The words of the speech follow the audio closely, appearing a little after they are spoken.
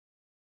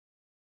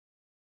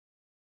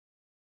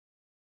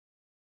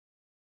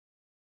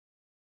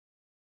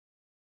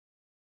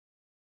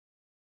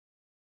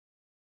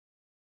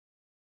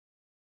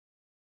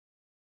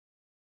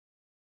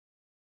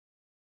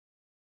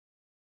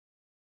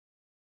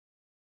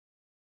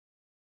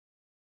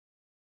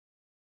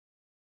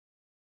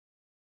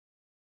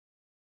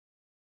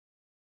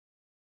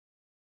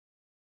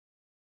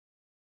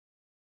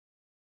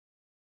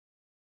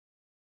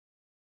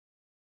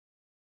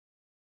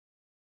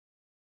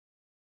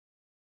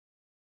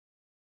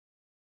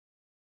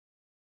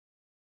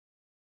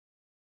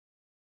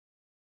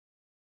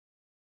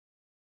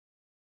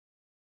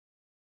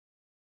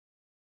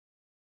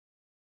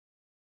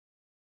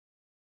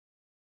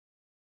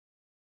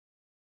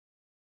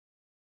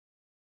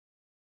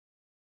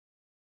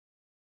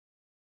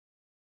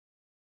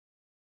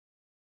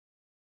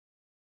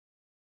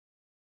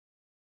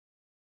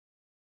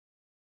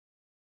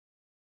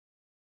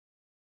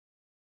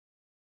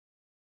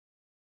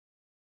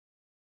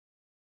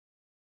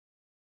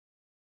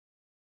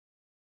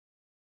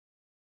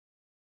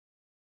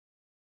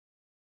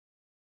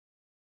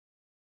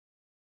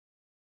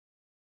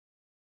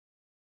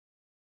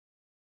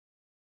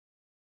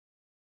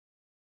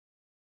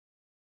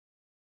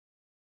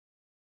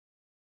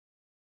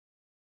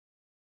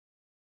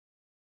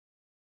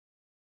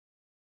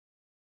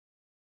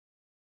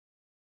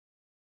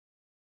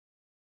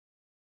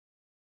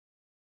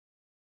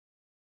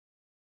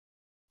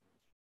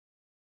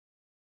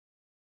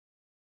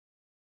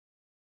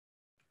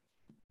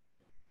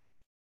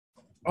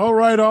All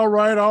right, all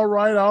right, all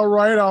right, all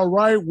right, all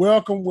right.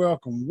 Welcome,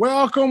 welcome,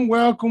 welcome,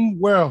 welcome,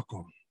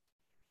 welcome.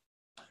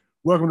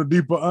 Welcome to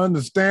Deeper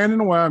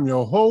Understanding, where I'm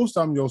your host.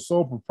 I'm your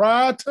sole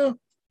proprietor.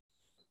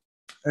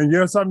 And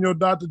yes, I'm your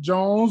Dr.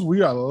 Jones.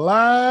 We are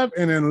live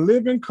and in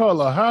living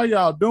color. How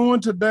y'all doing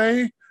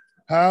today?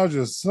 How's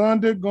your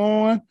Sunday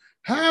going?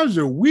 How's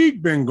your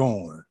week been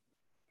going?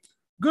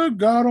 Good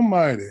God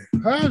Almighty.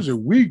 How's your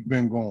week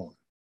been going?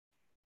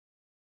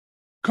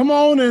 Come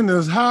on in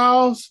this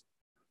house,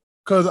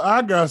 because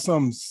I got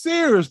something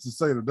serious to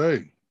say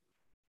today.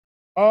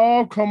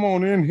 Oh, come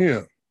on in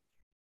here.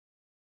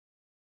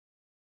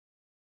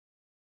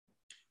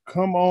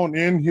 Come on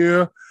in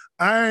here.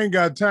 I ain't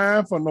got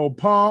time for no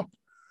pomp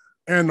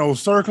and no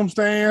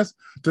circumstance.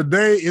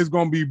 Today is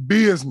going to be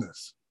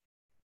business.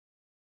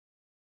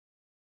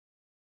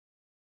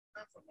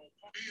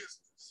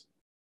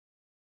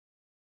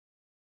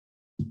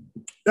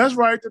 That's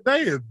right.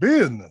 Today is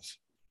business.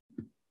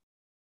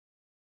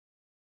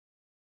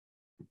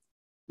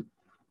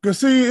 Because,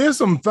 see, it's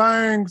some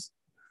things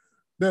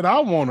that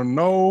I want to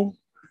know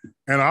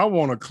and I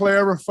want to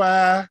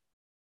clarify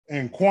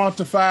and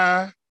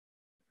quantify.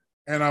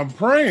 And I'm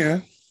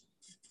praying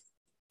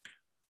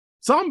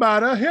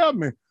somebody help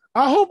me.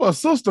 I hope a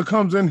sister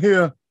comes in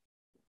here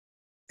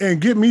and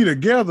get me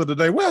together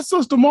today. Where's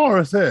Sister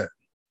Morris at?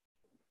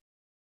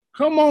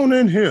 Come on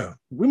in here.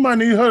 We might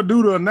need her to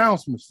do the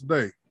announcements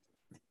today.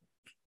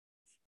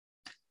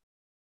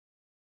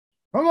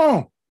 Come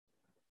on.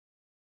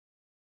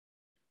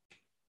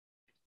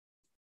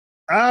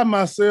 I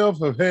myself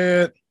have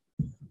had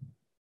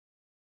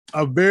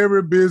a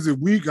very busy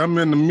week. I'm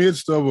in the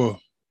midst of a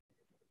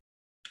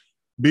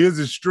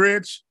busy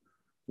stretch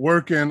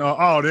working.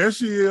 There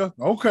she is.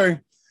 Okay.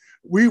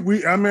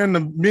 I'm in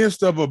the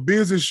midst of a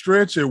busy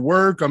stretch at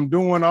work. I'm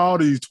doing all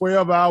these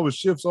 12-hour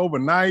shifts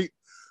overnight.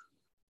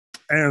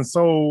 And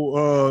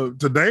so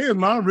today is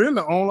my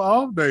really only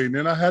off day. And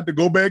then I had to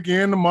go back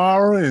in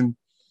tomorrow and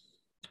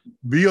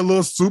be a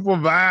little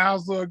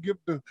supervisor, get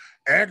to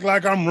act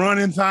like I'm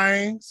running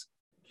things.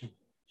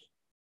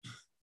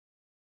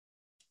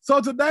 So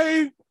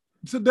today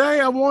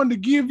I wanted to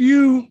give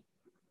you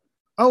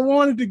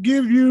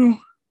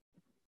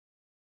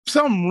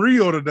something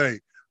real today.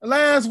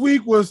 Last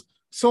week was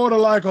sort of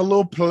like a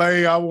little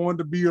play. I wanted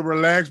to be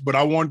relaxed, but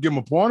I wanted to get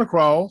my point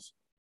across.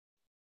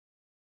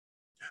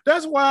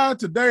 That's why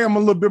today I'm a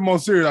little bit more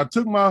serious. I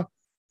took my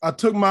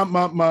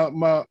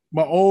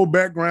old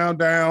background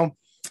down.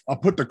 I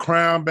put the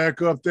crown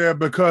back up there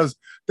because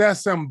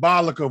that's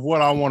symbolic of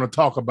what I want to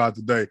talk about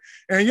today.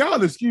 And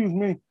y'all excuse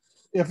me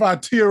if I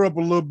tear up a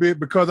little bit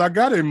because I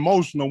got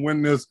emotional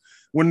when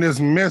this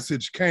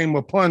message came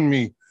upon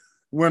me.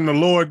 When the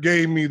Lord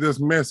gave me this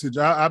message,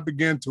 I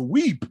began to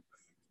weep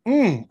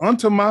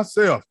unto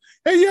myself.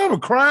 Hey, you ever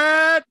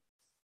cried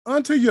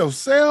unto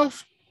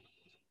yourself?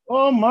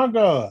 Oh my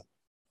God.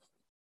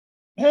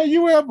 Have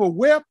you ever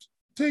wept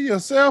to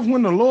yourself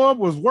when the Lord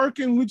was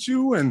working with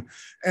you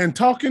and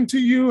talking to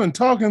you and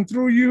talking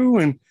through you,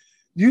 and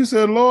you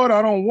said, Lord,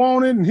 I don't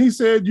want it, and he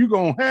said, you're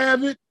going to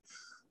have it?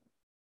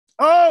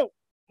 Oh,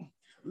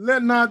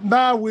 let not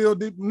my will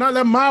be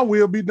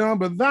done,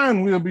 but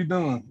thine will be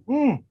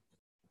done.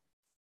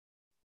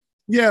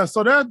 Yeah,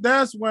 so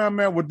that's where I'm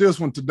at with this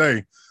one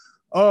today.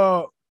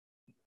 The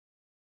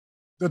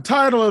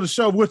title of the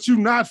show, What You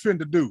Not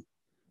Finna Do.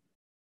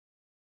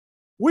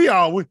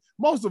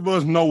 Most of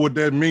us know what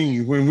that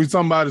means when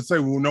somebody say,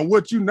 well, no,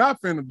 what you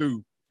not finna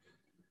do?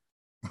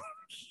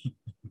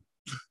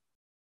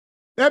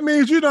 That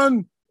means you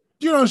done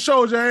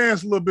showed your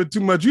ass a little bit too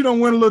much. You done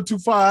went a little too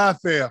far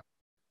out there.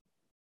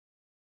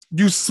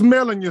 You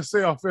smelling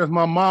yourself, as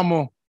my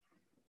mama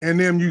and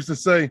them used to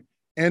say,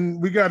 and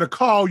we got to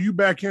call you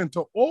back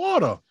into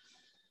order.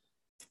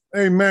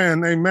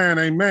 Amen, amen,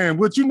 amen.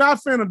 What you not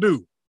finna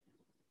do?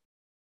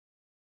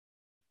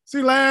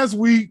 See, last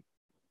week,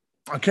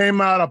 I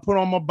came out, I put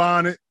on my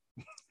bonnet.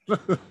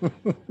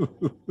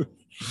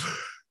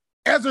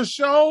 As a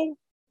show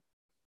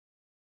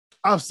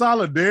of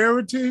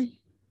solidarity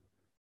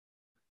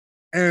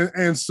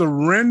and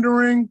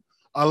surrendering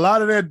a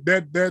lot of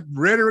that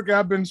rhetoric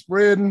I've been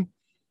spreading,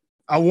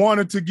 I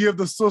wanted to give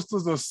the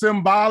sisters a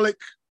symbolic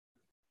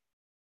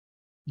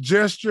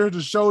gesture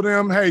to show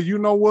them, hey, you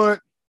know what?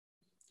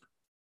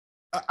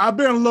 I've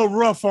been a little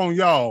rough on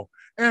y'all,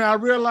 and I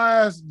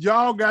realized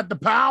y'all got the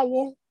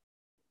power.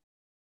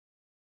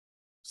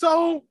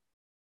 So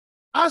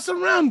I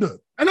surrendered,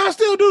 and I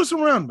still do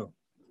surrender.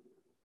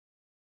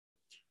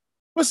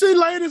 But see,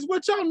 ladies,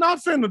 what y'all not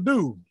finna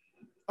do?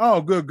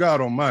 Oh, good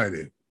God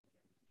Almighty.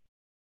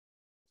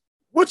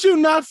 What you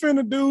not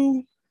finna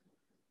do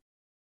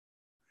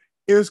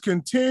is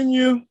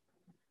continue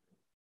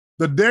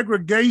the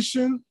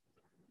degradation,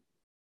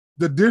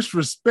 the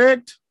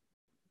disrespect,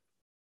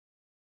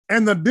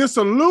 and the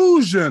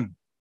disillusion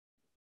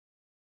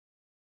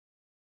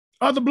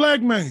of the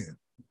black man.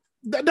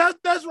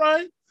 That's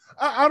right.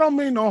 I don't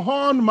mean no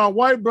harm to my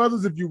white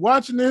brothers. If you're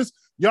watching this,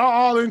 y'all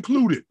all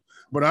included.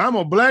 But I'm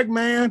a black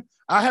man.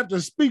 I have to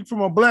speak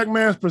from a black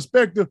man's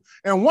perspective.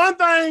 And one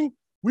thing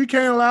we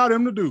can't allow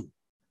them to do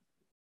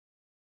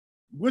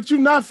What you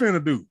not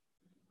finna do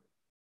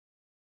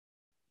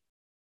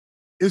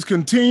is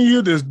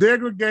continue this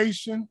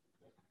degradation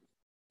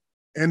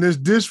and this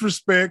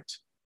disrespect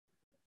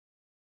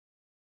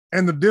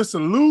and the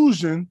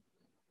disillusion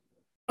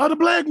of the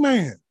black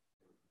man.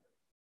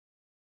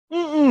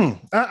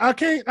 I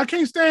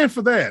can't stand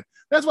for that.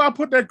 That's why I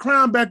put that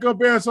crown back up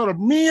there so the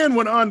men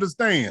would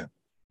understand.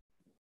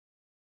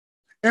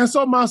 And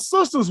so my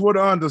sisters would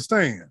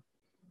understand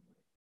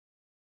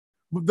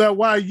that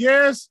while,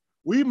 yes,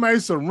 we may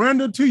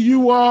surrender to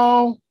you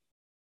all,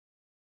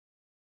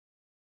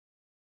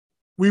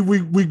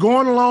 we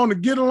going along to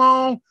get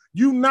along,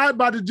 you not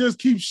about to just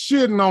keep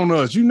shitting on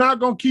us. You're not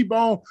going to keep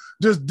on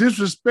just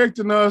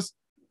disrespecting us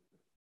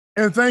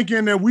and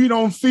thinking that we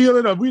don't feel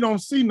it or we don't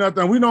see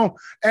nothing. We don't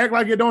act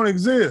like it don't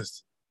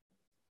exist.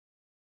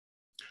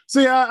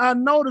 See, I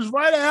noticed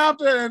right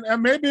after,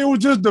 and maybe it was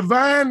just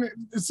divine.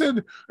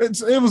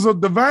 It was a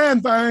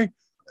divine thing.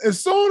 As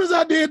soon as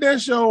I did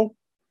that show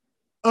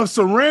of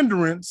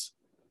surrenderance,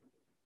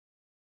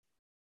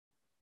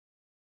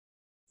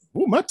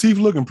 ooh, my teeth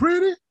looking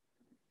pretty.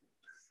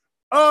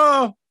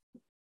 Y'all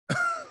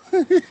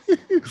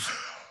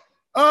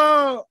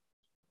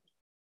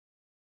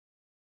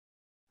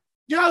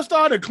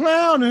started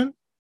clowning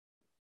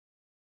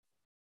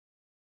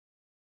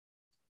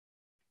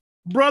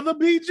Brother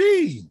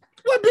BG.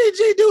 What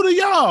BG do to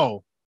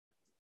y'all?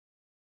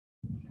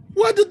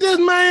 What did this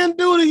man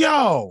do to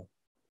y'all?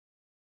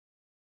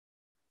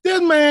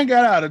 This man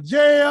got out of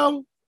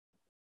jail.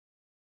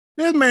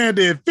 This man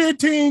did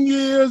 15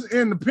 years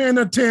in the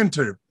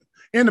penitentiary.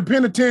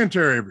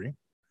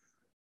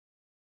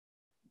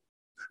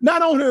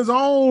 Not on his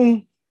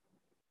own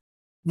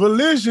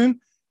volition.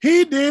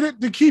 He did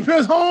it to keep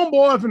his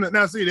homeboy from it.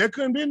 Now, see, that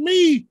couldn't be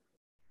me.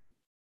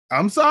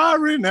 I'm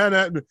sorry. Now,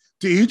 that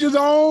to each his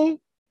own.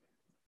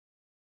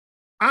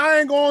 I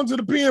ain't going to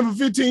the pen for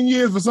 15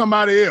 years for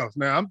somebody else.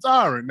 Now, I'm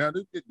sorry. Now,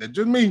 that's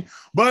just me.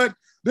 But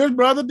this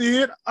brother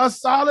did a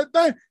solid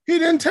thing. He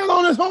didn't tell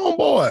on his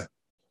homeboy.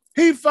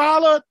 He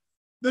followed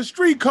the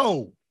street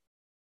code,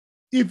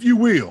 if you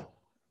will.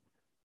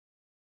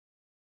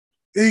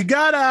 He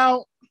got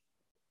out,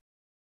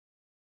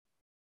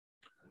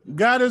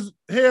 got his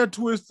hair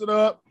twisted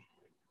up,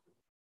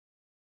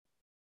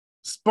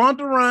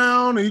 spun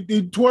around,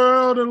 he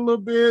twirled it a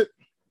little bit,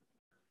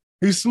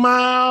 he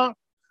smiled,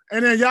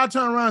 and then y'all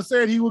turned around and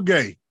said he was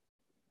gay.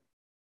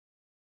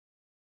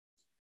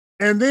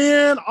 And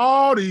then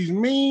all these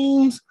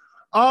memes,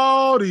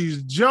 all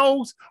these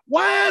jokes.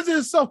 Why is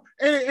it so?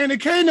 And it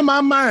came to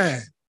my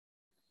mind.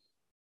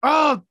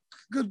 Oh,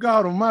 good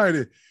God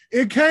Almighty.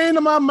 It came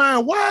to my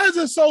mind. Why is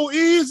it so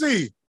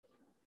easy?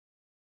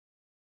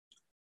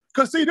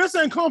 Because, see, this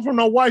ain't come from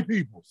no white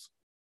peoples.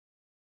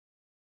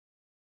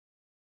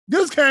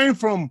 This came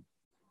from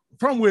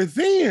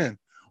within.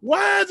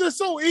 Why is it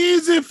so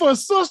easy for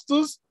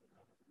sisters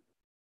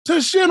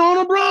to shit on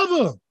a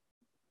brother?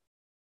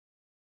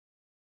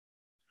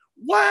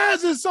 Why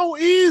is it so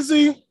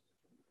easy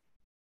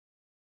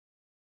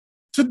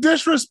to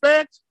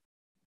disrespect,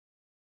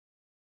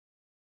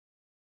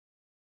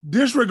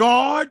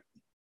 disregard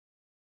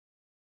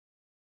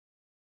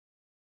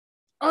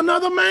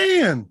another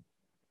man?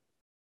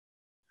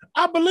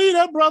 I believe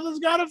that brother's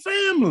got a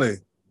family.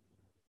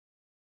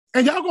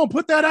 And y'all gonna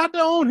put that out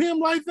there on him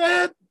like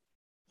that?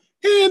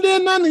 He ain't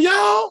did nothing to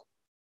y'all.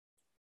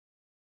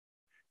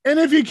 And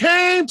if he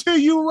came to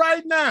you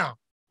right now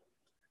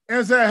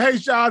and said, hey,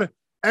 shawty,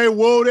 hey,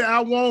 Woody, I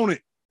want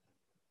it.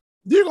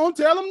 You're going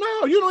to tell him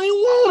no, you don't even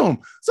want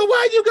him. So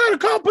why you got to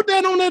come put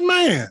that on that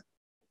man?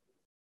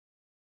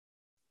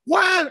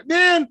 Why?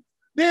 Then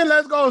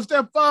let's go a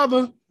step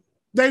further.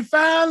 They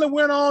finally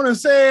went on and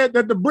said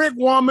that the brick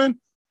woman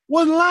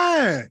was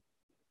lying.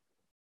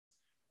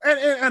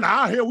 And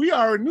out here, we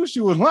already knew she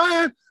was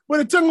lying,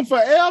 but it took them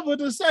forever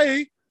to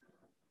say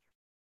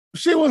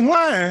she was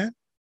lying.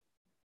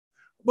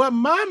 But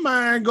my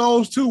mind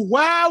goes to,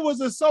 why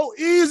was it so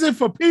easy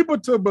for people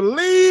to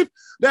believe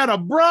that a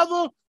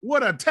brother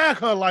would attack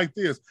her like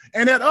this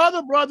and that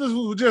other brothers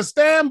would just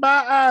stand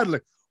by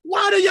idly?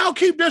 Why do y'all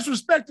keep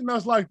disrespecting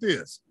us like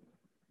this?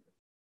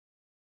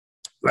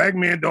 Black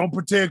men don't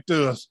protect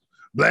us.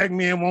 Black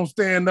men won't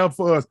stand up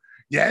for us.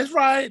 Yeah, that's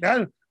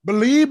right.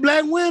 Believe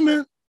black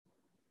women.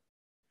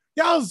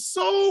 Y'all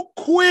so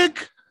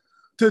quick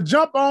to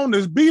jump on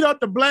this beat up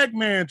the black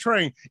man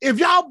train. If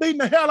y'all beating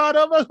the hell out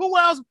of us, who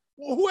else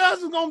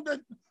is going to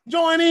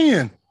join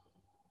in?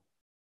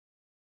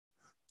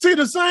 See,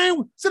 that's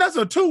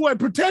a two-way.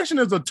 Protection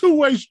is a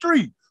two-way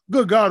street.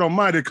 Good God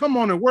Almighty, come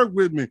on and work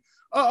with me.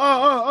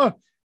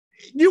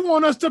 You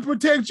want us to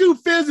protect you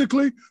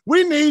physically.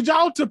 We need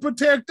y'all to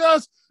protect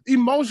us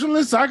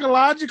emotionally,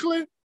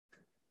 psychologically.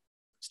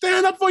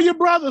 Stand up for your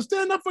brother.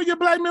 Stand up for your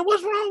black man.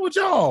 What's wrong with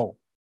y'all?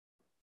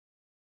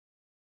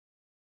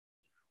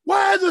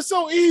 Why is it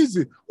so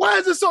easy? Why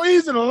is it so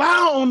easy to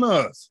lie on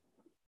us?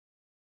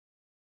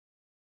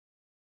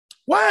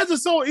 Why is it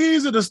so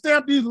easy to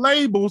stamp these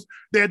labels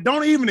that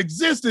don't even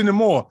exist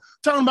anymore?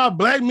 Talking about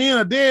black men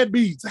are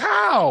deadbeats.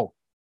 How?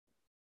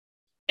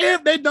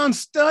 If they done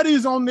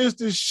studies on this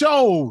that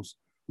shows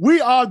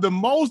we are the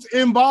most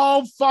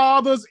involved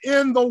fathers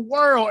in the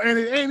world, and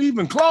it ain't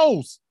even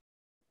close.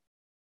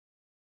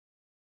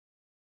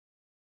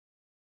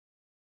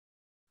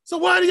 So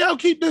why do y'all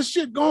keep this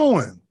shit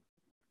going?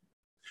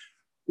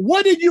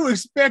 What did you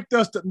expect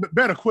us to,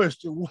 better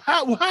question,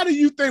 how do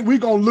you think we're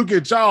going to look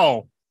at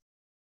y'all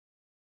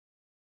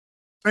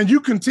and you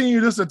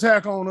continue this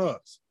attack on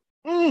us?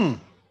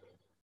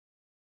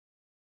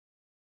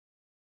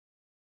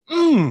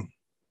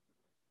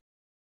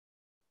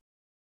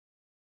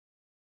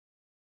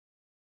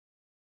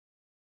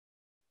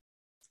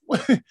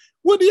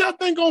 What do y'all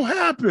think gonna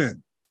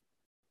happen?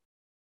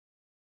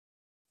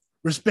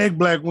 Respect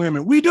black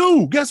women. We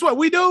do. Guess what?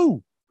 We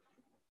do.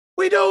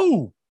 We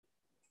do.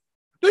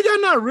 Do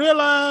y'all not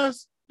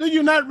realize? Do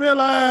you not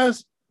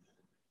realize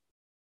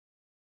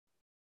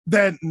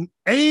that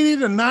 80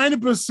 to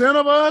 90%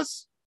 of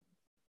us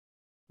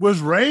was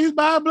raised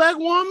by a black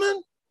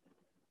woman?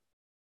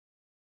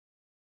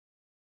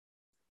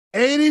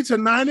 80 to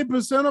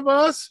 90% of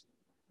us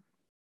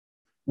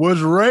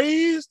was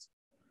raised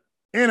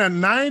in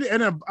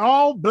an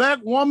all black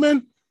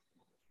woman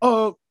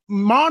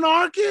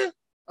monarchy,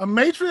 a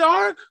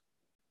matriarch.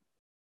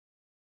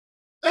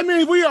 That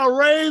means we are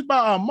raised by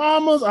our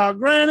mamas, our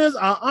grannies,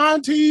 our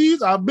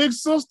aunties, our big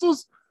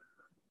sisters.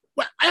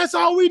 That's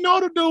all we know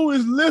to do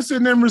is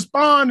listen and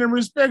respond and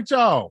respect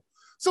y'all.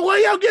 So where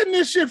y'all getting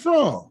this shit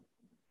from?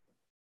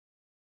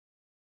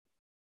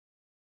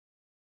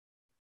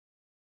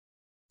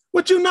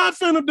 What you not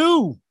finna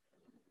do?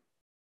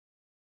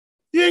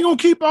 You ain't gonna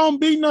keep on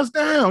beating us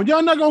down.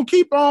 Y'all not gonna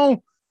keep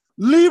on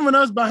leaving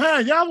us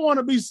behind. Y'all want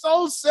to be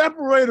so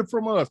separated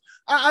from us.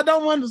 I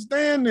don't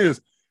understand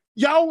this.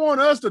 Y'all want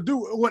us to do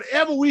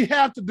whatever we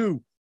have to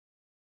do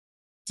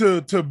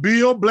to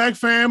build black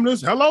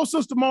families. Hello,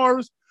 Sister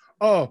Morris.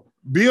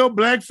 Build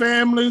black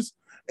families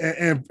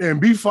and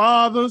be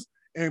fathers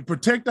and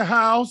protect the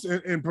house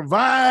and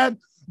provide.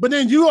 But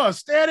then you are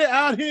steady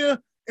out here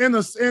in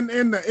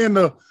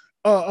the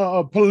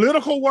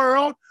political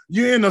world.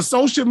 You're in the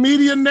social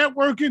media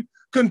networking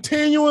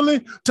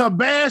continually to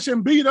bash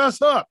and beat us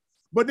up.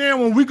 But then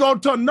when we go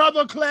to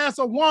another class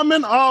of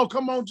woman, oh,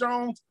 come on,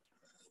 Jones.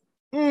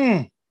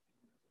 When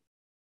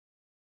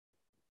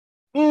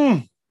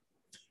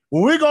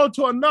we go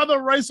to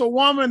another race of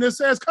woman that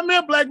says, come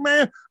here, black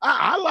man,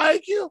 I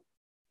like you.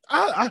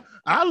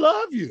 I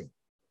love you.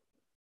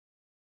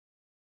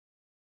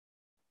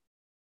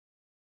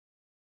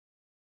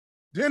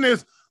 Then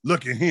it's,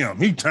 look at him.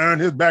 He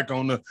turned his back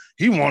on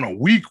he want a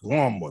weak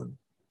woman.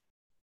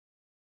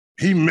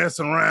 He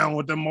messing around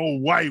with them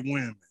old white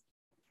women.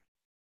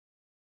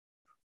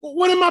 Well,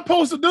 what am I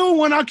supposed to do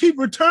when I keep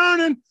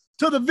returning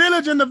to the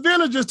village and the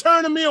village is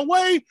turning me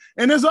away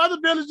and there's other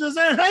villagers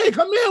saying, hey,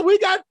 come here, we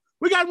got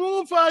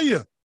room for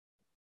you.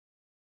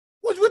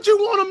 What you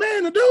want a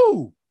man to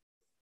do?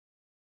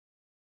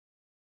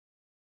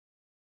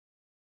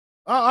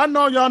 I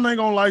know y'all ain't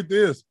gonna like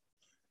this.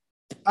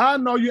 I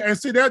know you, and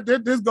see that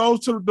this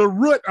goes to the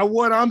root of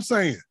what I'm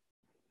saying.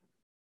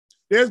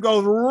 This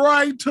goes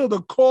right to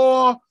the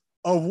core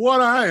of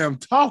what I am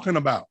talking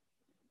about.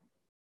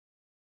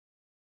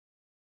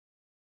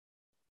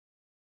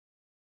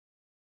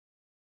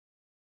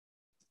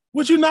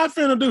 What you not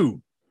finna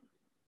do?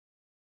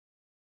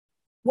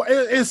 Well,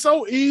 it's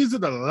so easy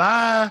to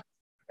lie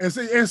and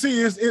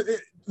see. As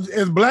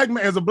a black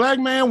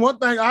man, one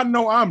thing I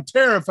know I'm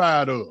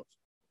terrified of.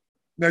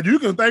 Now you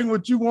can think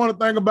what you want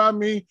to think about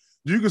me.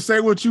 You can say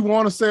what you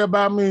want to say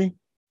about me.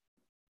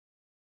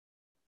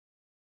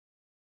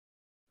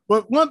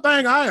 But one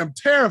thing I am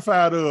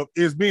terrified of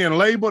is being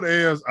labeled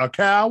as a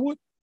coward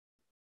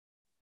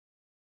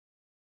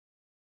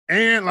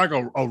and like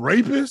a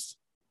rapist.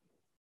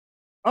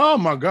 Oh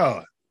my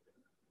God.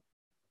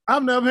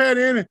 I've never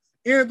had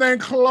anything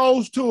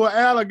close to an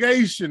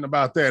allegation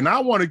about that. And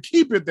I want to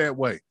keep it that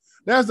way.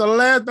 That's the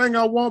last thing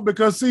I want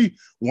because, see,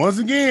 once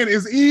again,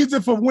 it's easy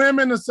for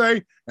women to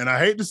say, and I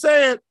hate to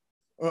say it,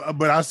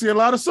 but I see a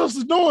lot of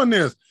sisters doing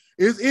this.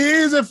 It's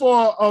easy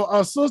for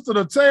a sister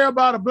to tell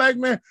about a black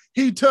man,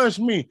 he touched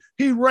me,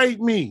 he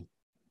raped me.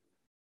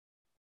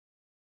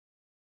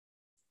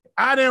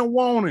 I didn't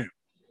want him.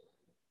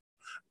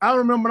 I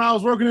remember when I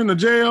was working in the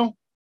jail,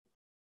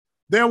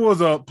 there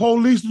was a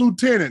police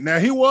lieutenant. Now,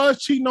 he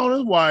was cheating on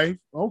his wife.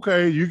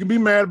 Okay, you can be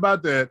mad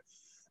about that.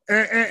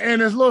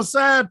 And his little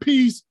side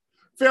piece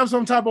felt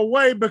some type of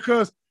way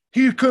because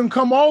he couldn't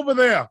come over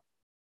there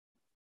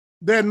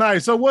that night.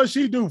 So what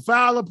she do?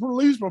 File a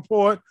police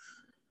report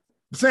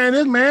saying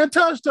this man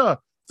touched her,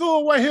 threw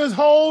away his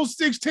whole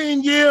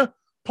 16-year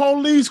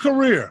police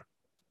career.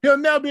 He'll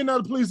never be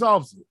another police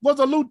officer. Was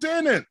a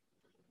lieutenant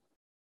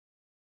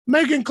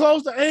making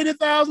close to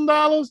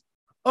 $80,000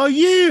 a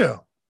year,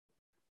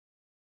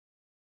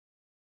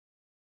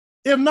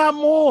 if not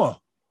more.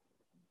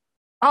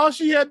 All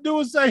she had to do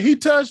was say, he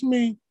touched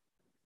me.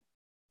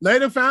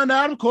 Later found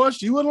out, of course,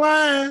 she was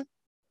lying,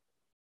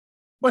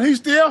 but he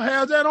still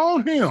has that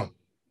on him.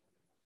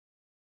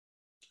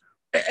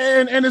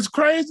 And it's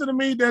crazy to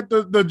me that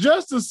the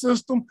justice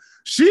system,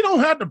 she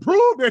don't have to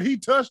prove that he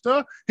touched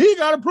her. He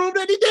got to prove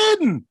that he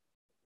didn't.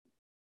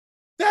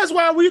 That's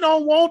why we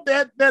don't want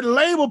that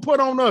label put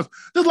on us.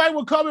 Just like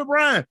with Kobe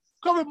Bryant.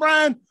 Kobe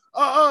Bryant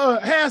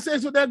had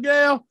sex with that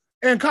girl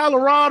in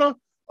Colorado.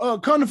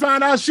 Come to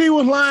find out she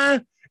was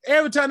lying.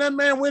 Every time that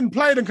man went and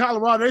played in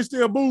Colorado, they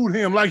still booed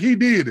him like he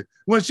did it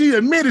when she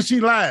admitted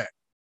she lied.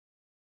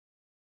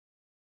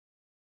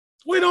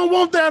 We don't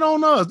want that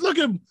on us. Look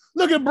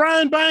at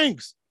Brian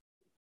Banks.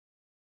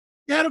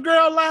 He had a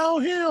girl lie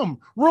on him.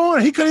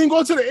 Ruined. He couldn't even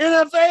go to the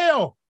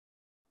NFL.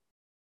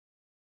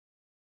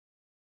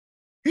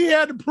 He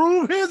had to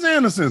prove his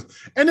innocence.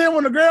 And then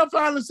when the girl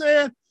finally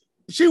said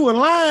she was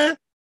lying,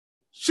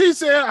 she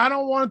said, I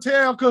don't want to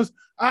tell because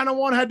I don't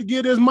want to have to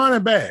get his money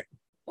back.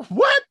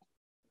 What?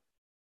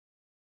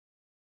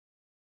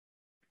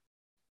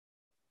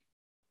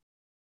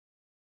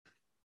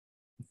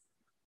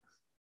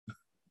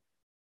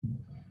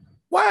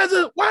 Why is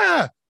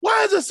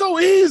it so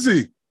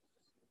easy?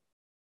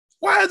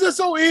 Why is it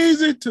so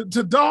easy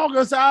to dog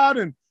us out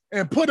and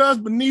put us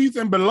beneath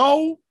and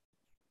below?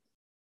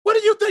 What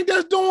do you think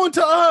that's doing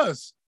to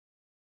us?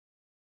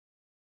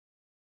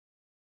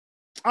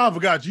 I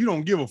forgot you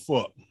don't give a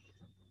fuck.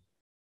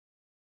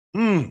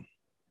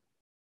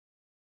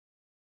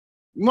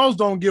 Most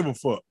don't give a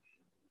fuck.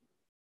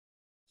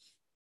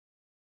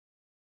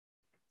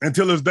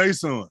 Until it's their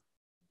son.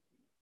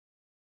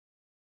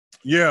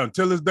 Yeah,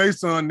 until it's their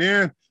son.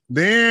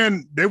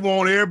 Then they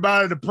want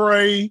everybody to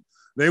pray.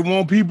 They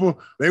want people,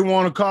 they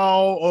want to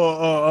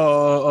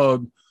call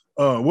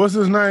what's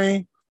his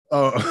name?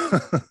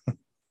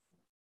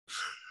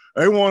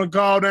 They want to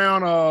call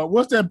down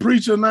what's that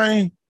preacher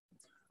name?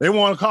 They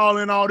want to call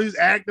in all these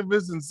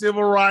activists and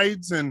civil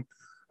rights and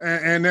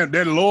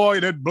that lawyer,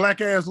 that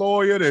black ass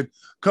lawyer that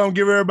come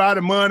give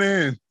everybody money.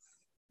 And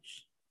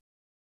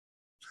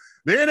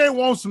then they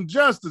want some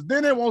justice.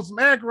 Then they want some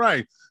act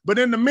right. But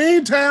in the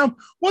meantime,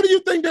 what do you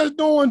think that's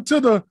doing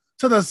to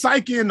the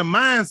psyche and the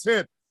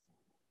mindset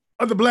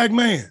of the black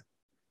man?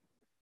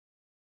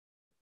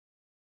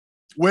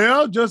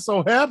 Well, just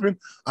so happened,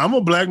 I'm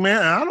a black man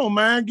and I don't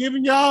mind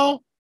giving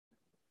y'all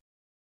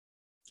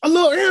a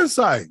little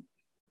insight.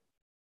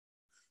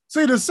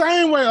 See, the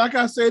same way, like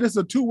I said, it's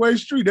a two-way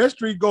street. That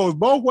street goes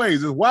both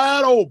ways. It's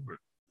wide open.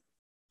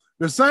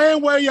 The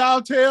same way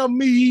y'all tell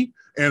me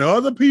and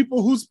other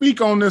people who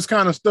speak on this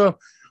kind of stuff,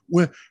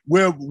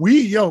 where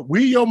we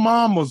your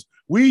mamas,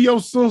 we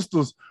your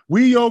sisters,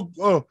 we your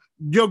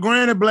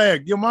granny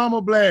black, your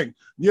mama black,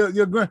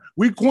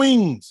 we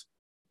queens.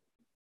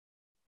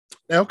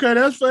 Okay,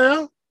 that's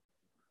fair.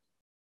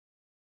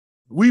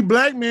 We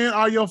black men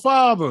are your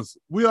fathers.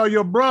 We are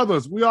your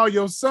brothers. We are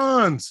your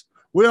sons.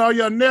 We are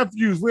your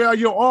nephews. We are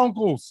your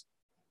uncles.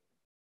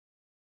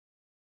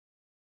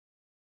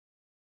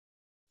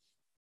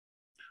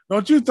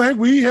 Don't you think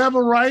we have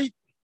a right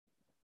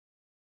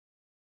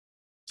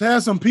to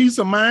have some peace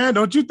of mind?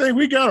 Don't you think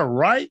we got a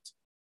right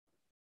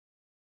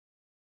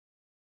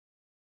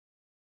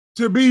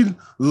to be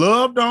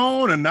loved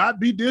on and not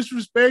be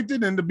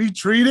disrespected and to be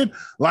treated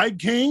like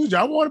kings?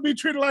 Y'all want to be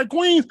treated like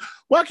queens?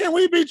 Why can't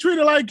we be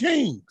treated like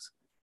kings?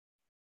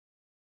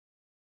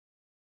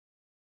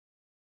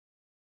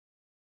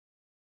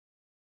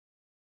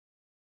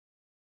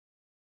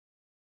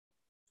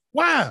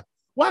 Why?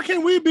 Why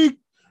can't we be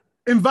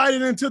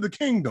invited into the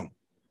kingdom?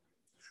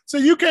 So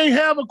you can't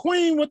have a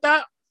queen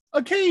without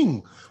a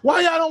king.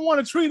 Why y'all don't want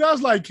to treat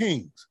us like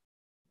kings?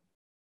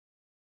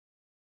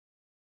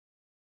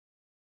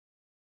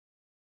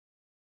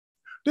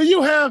 Do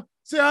you have,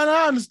 see,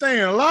 I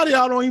understand. A lot of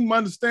y'all don't even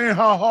understand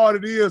how hard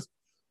it is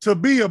to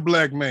be a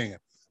black man.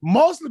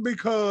 Mostly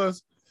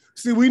because,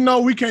 see, we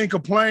know we can't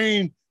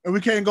complain and we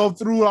can't go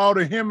through all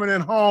the hemming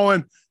and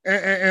hawing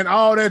and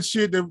all that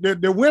shit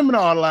that women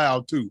are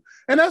allowed to.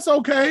 And that's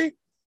okay.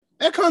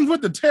 That comes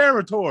with the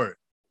territory.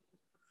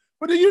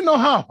 But do you know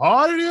how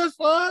hard it is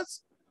for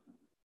us?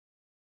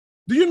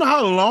 Do you know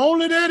how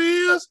lonely that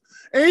is?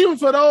 And even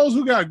for those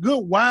who got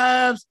good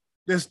wives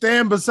that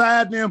stand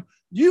beside them,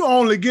 you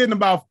only getting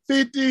about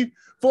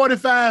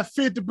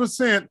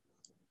 50%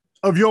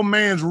 of your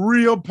man's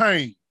real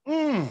pain.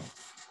 Come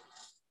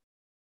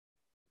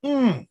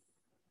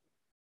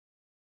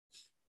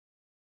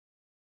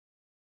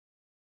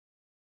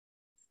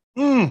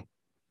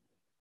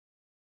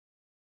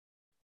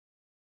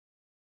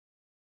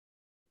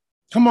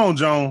on,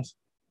 Jones.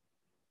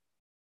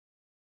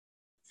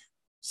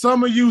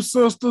 Some of you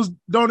sisters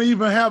don't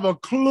even have a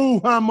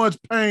clue how much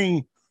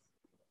pain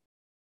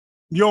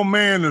your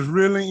man is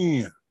really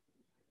in.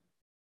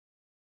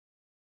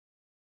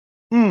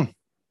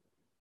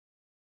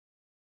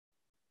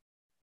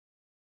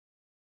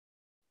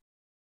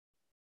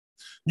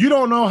 You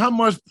don't know how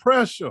much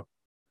pressure,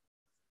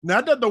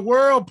 not that the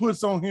world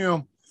puts on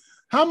him,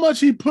 how much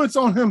he puts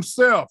on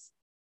himself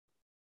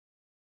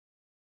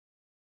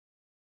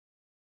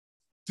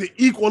to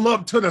equal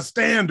up to the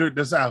standard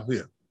that's out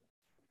here.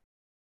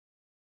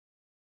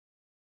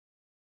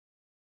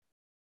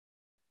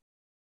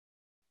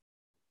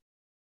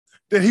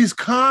 That he's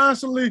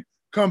constantly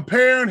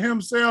comparing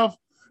himself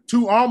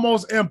to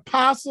almost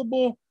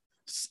impossible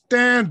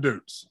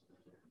standards.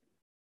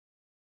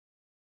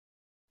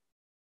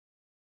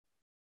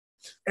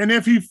 And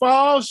if he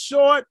falls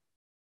short,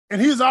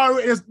 and he's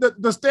already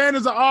the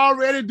standards are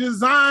already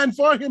designed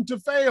for him to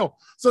fail.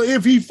 So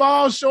if he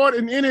falls short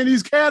in any of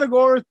these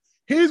categories,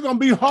 he's going to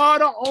be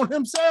harder on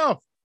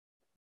himself.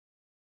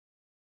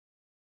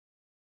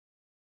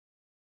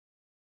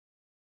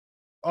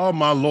 Oh,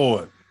 my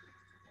Lord.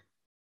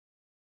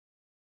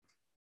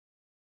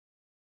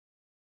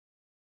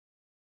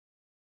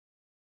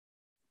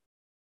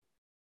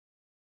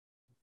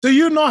 Do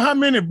you know how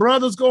many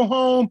brothers go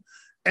home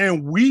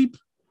and weep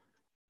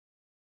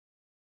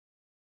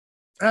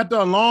after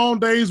a long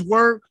day's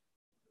work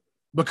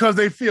because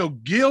they feel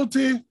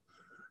guilty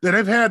that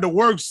they've had to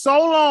work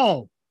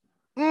so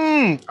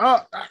long?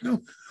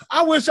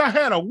 I wish I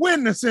had a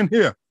witness in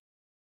here.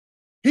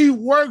 He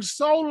worked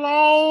so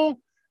long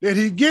that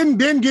he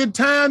didn't get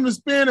time to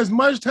spend as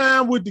much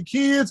time with the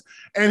kids,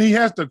 and he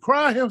has to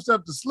cry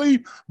himself to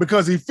sleep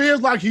because he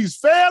feels like he's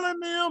failing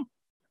them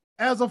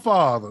as a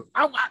father.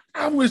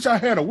 I wish I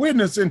had a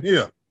witness in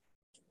here.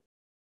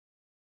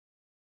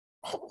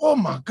 Oh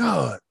my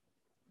God.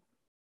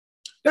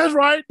 That's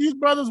right. These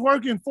brothers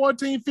working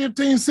 14,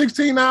 15,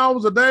 16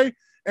 hours a day,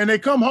 and they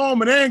come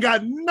home and they ain't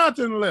got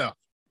nothing left.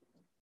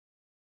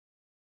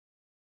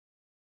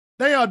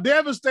 They are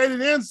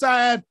devastated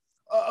inside,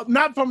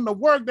 not from the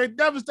work. They're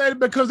devastated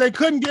because they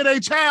couldn't get a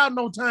child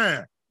no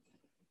time.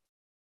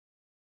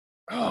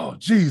 Oh,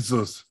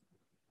 Jesus.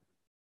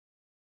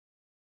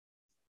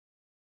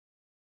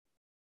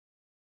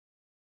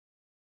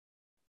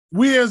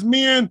 We as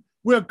men,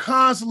 we're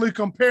constantly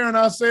comparing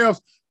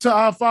ourselves to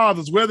our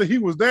fathers, whether he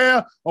was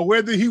there or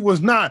whether he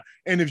was not.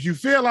 And if you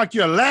feel like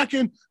you're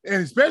lacking,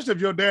 and especially if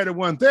your daddy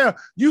wasn't there,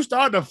 you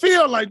start to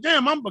feel like,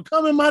 damn, I'm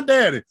becoming my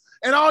daddy.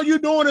 And all you're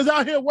doing is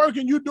out here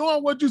working. You're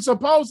doing what you're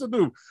supposed to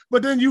do.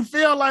 But then you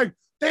feel like,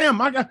 damn,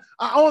 I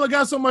only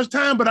got so much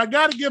time, but I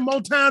got to give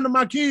more time to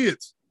my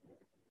kids.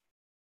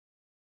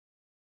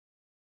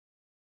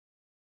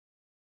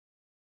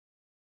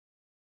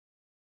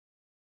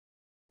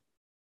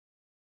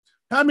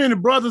 How many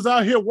brothers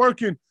out here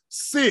working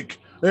sick?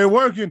 They're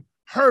working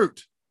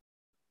hurt,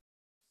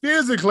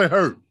 physically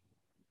hurt,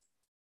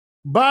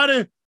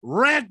 body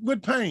racked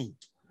with pain.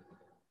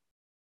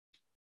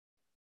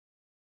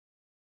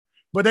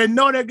 But they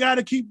know they got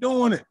to keep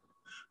doing it.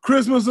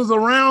 Christmas is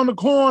around the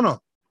corner.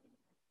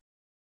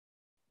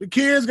 The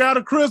kids got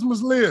a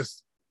Christmas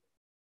list.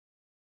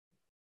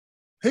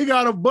 He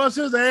got to bust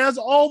his ass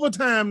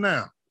overtime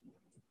now.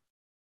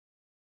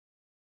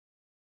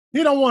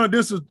 He don't want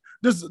to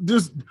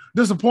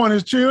disappoint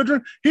his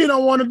children. He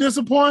don't want to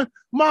disappoint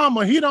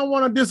mama. He don't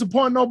want to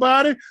disappoint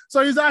nobody.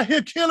 So he's out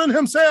here killing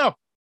himself.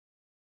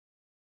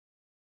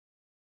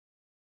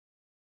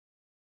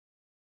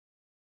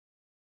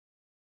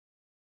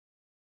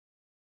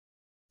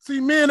 See,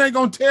 men ain't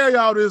gonna tell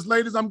y'all this,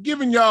 ladies. I'm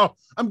giving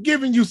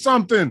you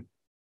something.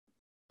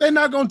 They're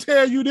not gonna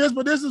tell you this,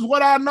 but this is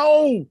what I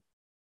know.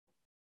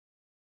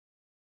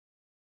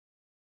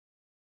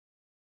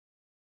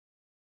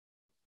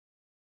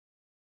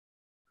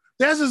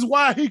 This is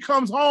why he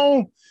comes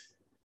home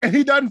and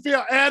he doesn't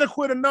feel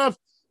adequate enough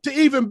to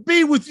even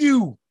be with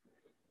you.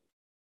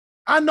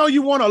 I know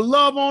you want to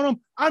love on him.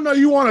 I know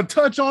you want to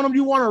touch on him.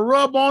 You want to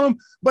rub on him,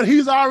 but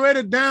he's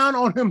already down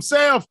on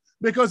himself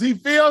because he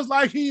feels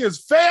like he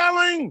is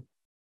failing.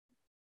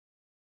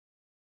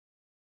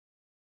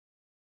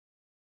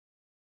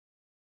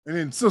 And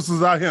then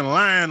sisters out here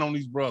lying on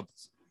these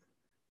brothers,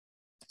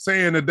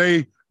 saying that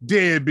they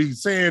deadbeat,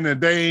 saying that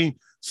they ain't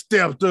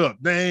stepped up.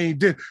 They ain't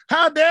did.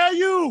 How dare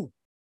you?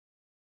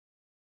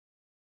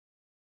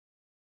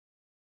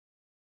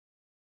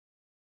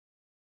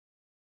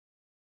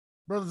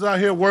 Brothers out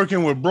here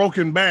working with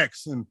broken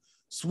backs and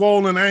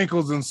swollen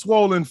ankles and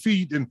swollen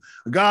feet, and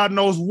God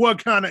knows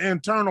what kind of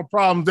internal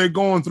problems they're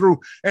going through.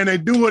 And they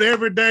do it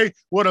every day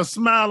with a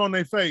smile on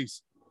their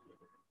face.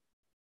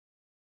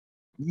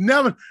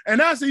 Never, and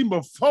that's even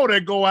before they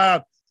go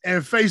out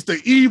and face the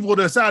evil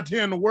that's out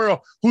here in the world,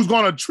 who's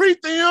going to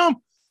treat them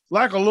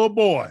like a little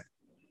boy.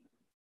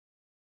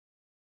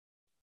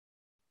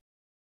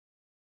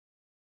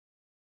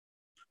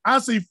 I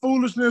see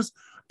foolishness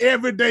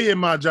every day in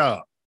my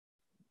job.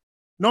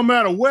 No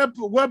matter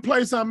what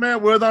place I'm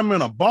at, whether I'm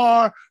in a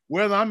bar,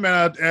 whether I'm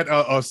at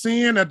a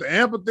scene at the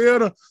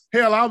amphitheater,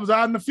 hell, I was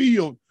out in the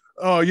field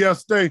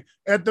yesterday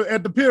at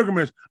the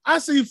pilgrimage. I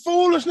see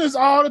foolishness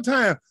all the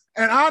time.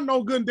 And I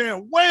know good and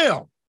damn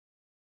well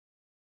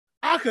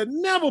I could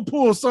never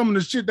pull some of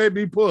the shit they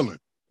be pulling.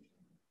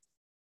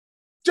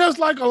 Just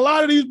like a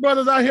lot of these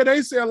brothers out here,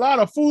 they see a lot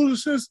of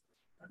foolishness.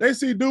 They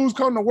see dudes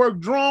come to work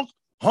drunk,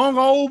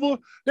 hungover.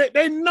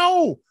 They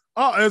know,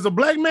 as a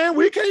black man,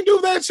 we can't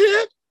do that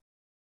shit.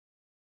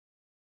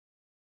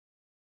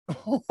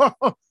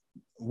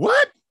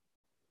 What?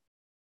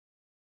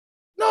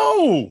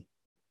 No.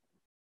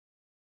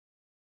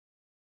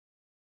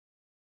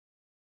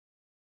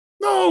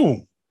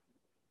 No.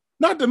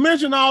 Not to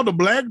mention all the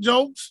black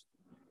jokes.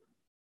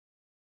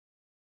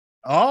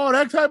 All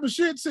that type of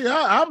shit. See,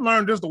 I've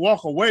learned just to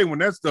walk away when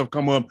that stuff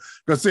come up.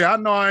 Because, see, I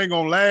know I ain't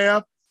going to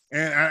laugh,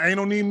 and I ain't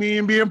no need me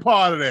in being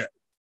part of that.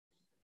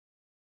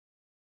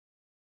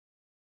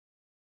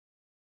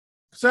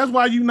 So that's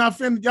why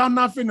y'all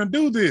not finna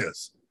do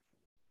this.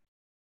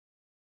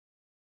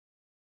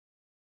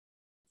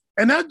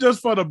 And that's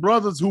just for the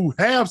brothers who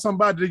have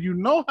somebody that you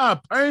know how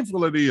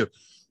painful it is.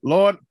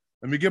 Lord,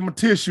 let me get my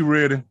tissue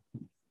ready.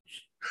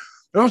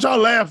 Don't y'all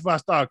laugh if I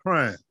start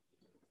crying.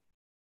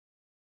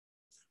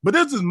 But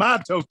this is my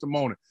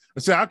testimony. I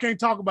say I can't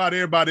talk about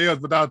everybody else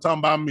without talking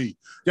about me.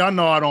 Y'all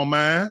know I don't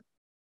mind.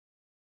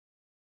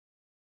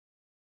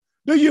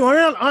 Do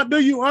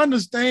you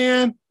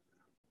understand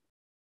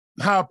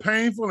how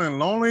painful and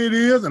lonely it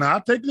is? And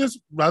I'll take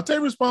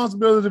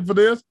responsibility for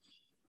this,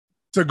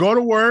 to go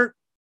to work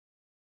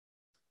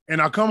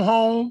and I come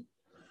home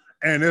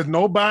and there's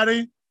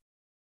nobody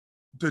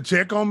to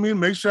check on me,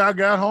 make sure I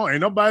got home.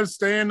 Ain't nobody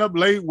staying up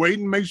late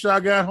waiting, make sure I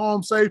got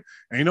home safe.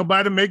 Ain't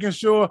nobody making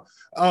sure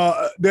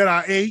that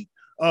I ate.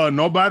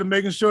 Nobody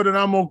making sure that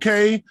I'm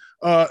okay.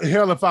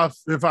 Hell,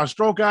 if I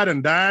stroke out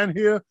and die in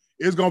here,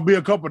 it's gonna be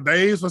a couple of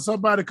days for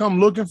somebody to come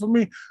looking for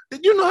me.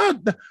 You know,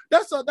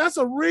 that's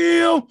a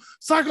real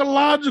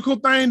psychological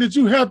thing that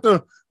you have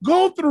to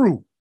go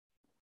through.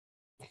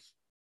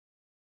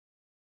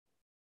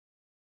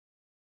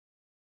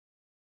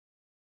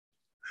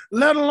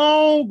 Let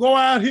alone go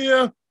out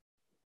here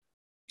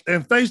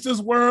and face this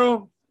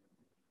world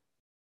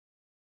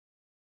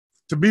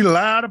to be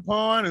lied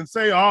upon and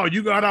say, oh,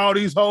 you got all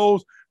these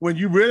hoes, when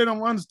you really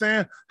don't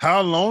understand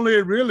how lonely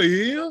it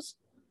really is.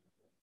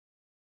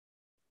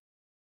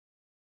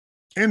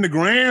 In the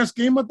grand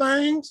scheme of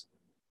things,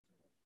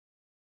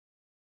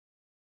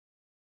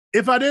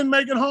 if I didn't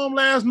make it home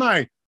last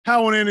night,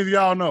 how would any of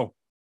y'all know?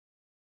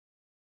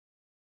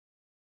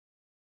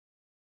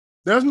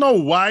 There's no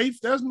wife,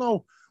 there's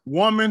no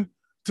woman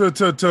to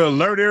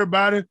alert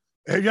everybody.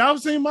 Have y'all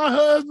seen my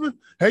husband?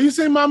 Have you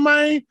seen my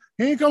man?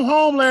 He ain't come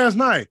home last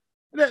night.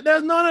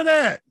 There's none of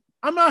that.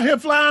 I'm out here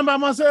flying by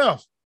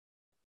myself.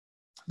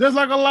 There's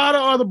like a lot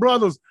of other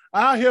brothers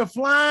out here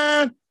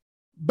flying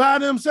by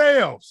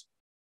themselves,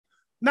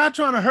 not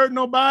trying to hurt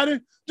nobody,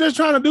 just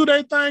trying to do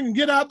their thing and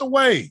get out the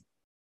way.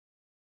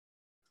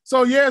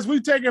 So yes,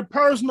 we take it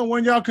personal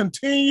when y'all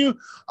continue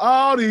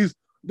all these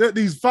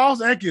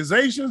false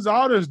accusations,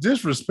 all this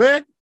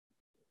disrespect.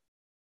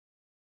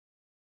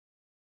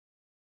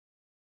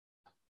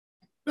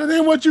 That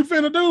ain't what you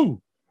finna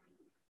do.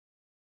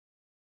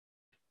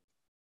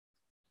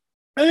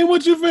 That ain't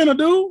what you finna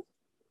do.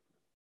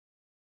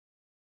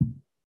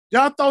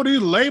 Y'all throw these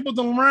labels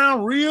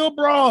around real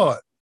broad.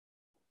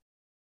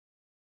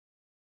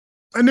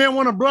 And then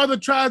when a brother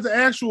tries to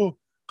actually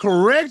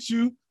correct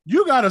you,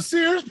 you got a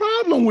serious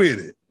problem with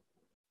it.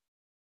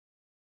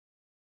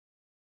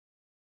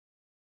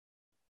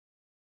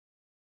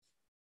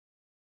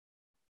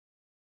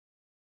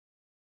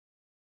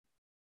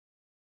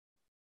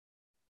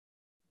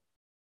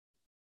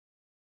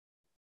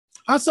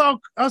 I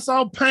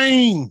saw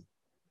pain.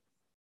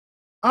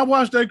 I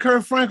watched that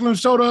Kirk Franklin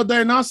show the other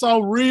day, and I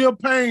saw real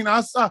pain.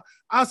 I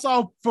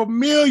saw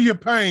familiar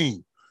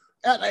pain.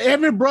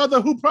 Every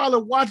brother who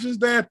probably watches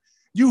that,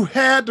 you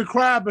had to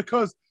cry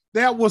because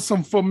that was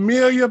some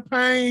familiar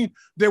pain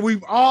that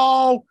we've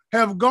all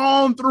have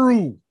gone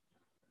through.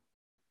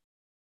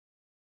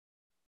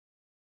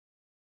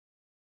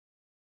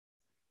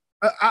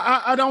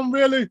 I don't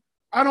really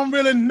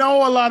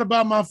know a lot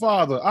about my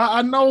father.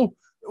 I know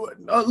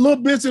little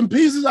bits and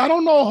pieces. I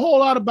don't know a whole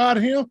lot about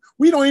him.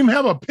 We don't even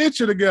have a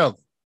picture together.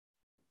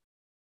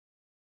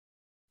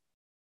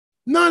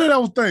 None of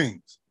those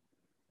things.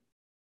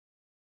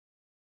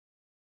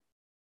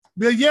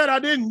 But yet I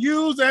didn't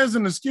use as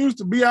an excuse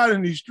to be out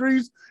in these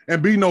streets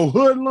and be no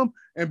hoodlum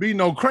and be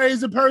no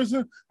crazy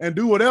person and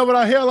do whatever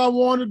the hell I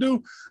want to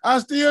do. I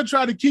still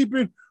try to keep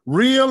it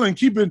real and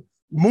keep it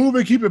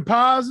moving, keep it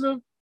positive.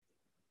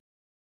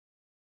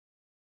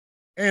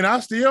 And I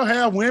still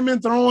have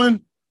women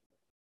throwing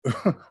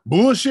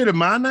bullshit in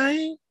my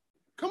name.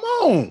 Come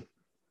on.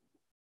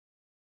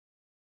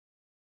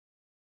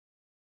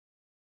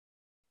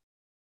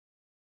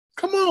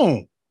 Come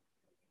on.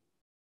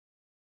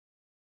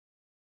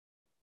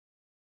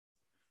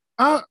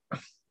 How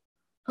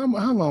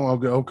long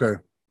ago? Okay.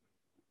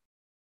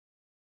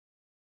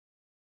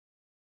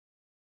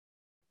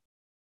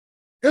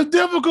 It's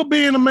difficult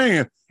being a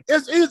man.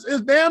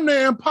 It's damn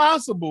near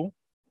impossible.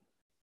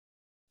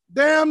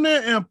 Damn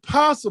near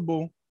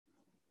impossible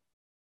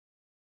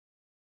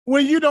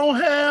when you don't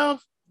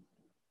have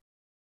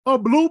a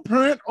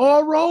blueprint or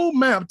a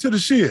roadmap to the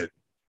shit.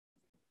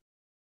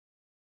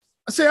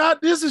 I say,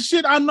 this is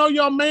shit I know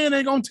your man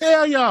ain't gonna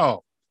tell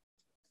y'all.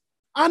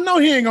 I know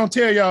he ain't gonna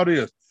tell y'all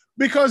this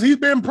because he's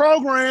been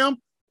programmed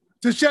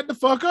to shut the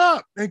fuck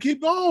up and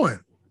keep going.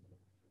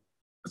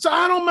 So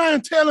I don't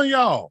mind telling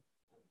y'all.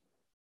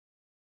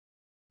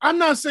 I'm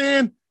not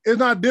saying it's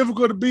not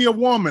difficult to be a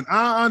woman.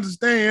 I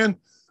understand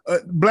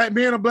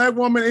being a black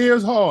woman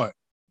is hard.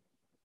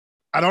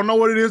 I don't know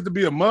what it is to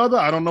be a mother.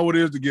 I don't know what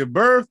it is to give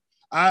birth.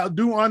 I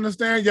do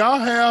understand y'all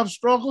have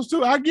struggles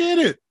too. I get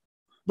it.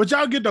 But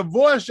y'all get to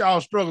voice y'all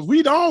struggles.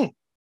 We don't.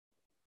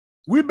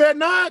 We bet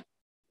not.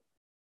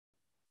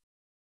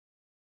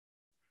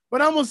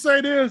 But I'm going to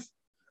say this,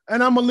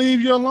 and I'm going to leave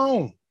you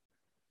alone.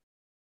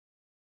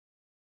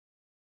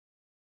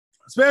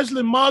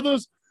 Especially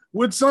mothers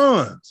with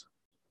sons.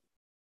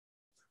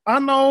 I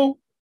know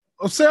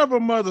several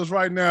mothers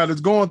right now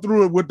that's going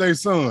through it with their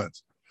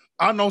sons.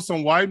 I know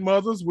some white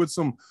mothers with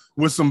some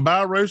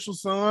biracial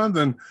sons,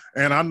 and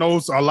I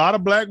know a lot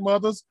of black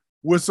mothers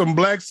with some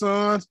black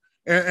sons,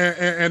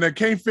 and they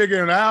can't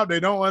figure it out.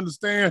 They don't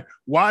understand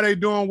why they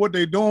doing what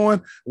they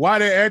doing, why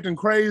they acting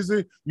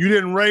crazy. You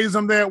didn't raise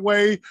them that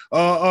way.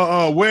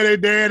 Where they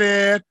dad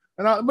at?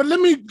 But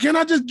can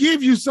I just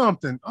give you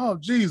something? Oh,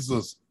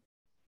 Jesus.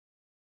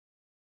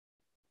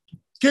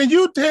 Can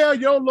you tell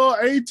your little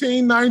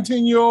 18,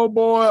 19-year-old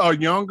boy or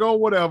younger,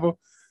 whatever,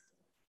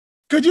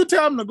 could you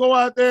tell him to go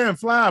out there and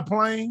fly a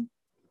plane?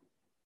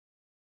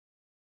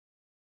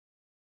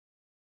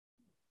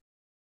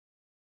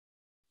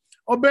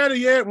 Or better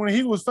yet, when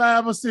he was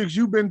 5 or 6,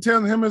 you've been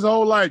telling him his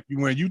whole life,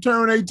 when you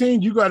turn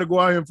 18, you got to go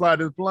out here and fly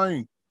this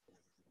plane.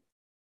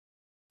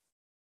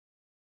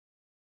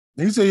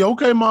 He said,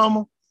 okay,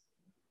 mama.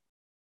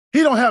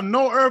 He don't have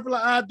no earthly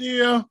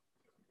idea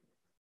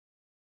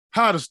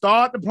how to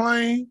start the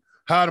plane,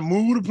 how to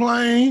move the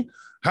plane,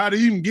 how to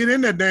even get in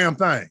that damn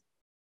thing.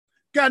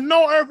 Got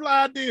no earthly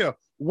idea.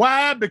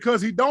 Why?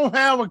 Because he don't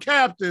have a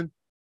captain.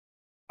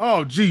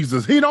 Oh,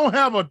 Jesus. He don't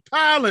have a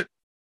pilot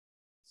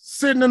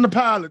sitting in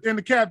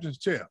the captain's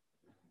chair.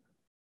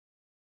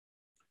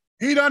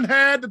 He done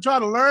had to try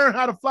to learn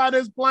how to fly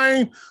this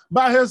plane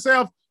by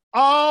himself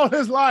all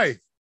his life.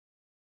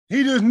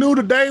 He just knew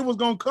the day was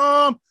going to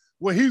come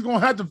where he's going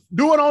to have to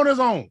do it on his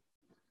own.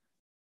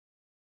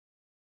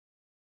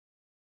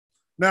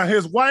 Now,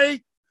 his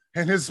white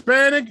and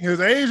Hispanic,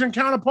 his Asian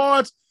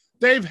counterparts,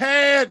 they've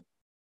had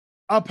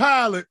a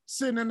pilot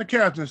sitting in the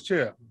captain's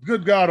chair.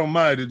 Good God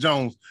Almighty,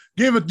 Jones.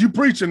 Give it, you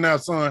preaching now,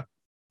 son.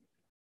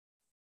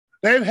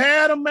 They've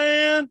had a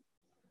man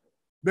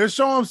that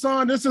show him,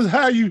 son, this is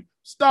how you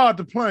start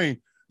the plane.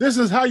 This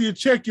is how you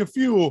check your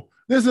fuel.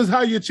 This is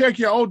how you check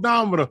your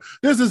odometer.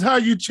 This is how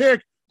you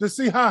check to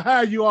see how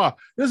high you are.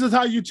 This is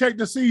how you check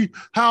to see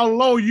how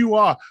low you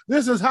are.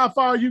 This is how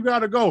far you got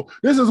to go.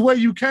 This is where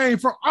you came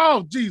from.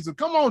 Oh, Jesus.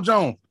 Come on,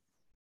 Jones.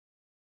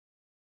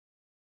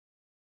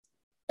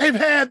 They've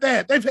had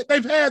that. They've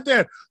had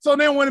that. So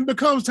then when it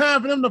becomes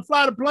time for them to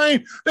fly the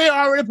plane, they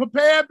already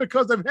prepared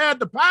because they've had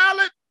the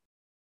pilot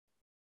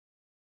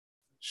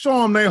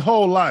show them their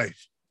whole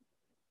life.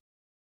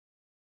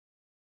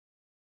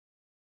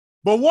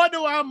 But what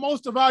do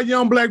most of our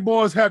young black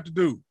boys have to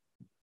do?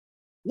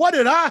 What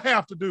did I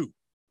have to do?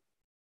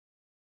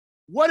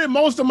 What did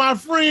most of my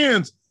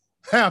friends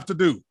have to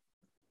do?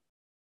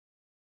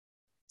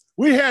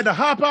 We had to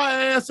hop our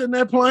ass in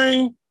that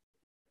plane,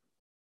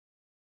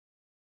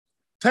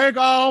 take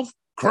off,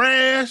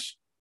 crash,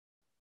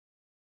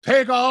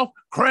 take off,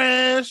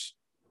 crash.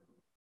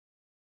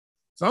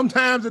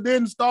 Sometimes it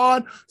didn't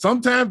start.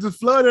 Sometimes it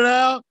flooded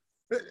out.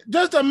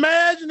 Just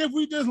imagine if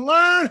we just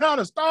learned how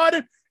to start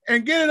it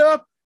and get it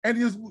up and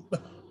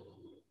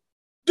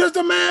just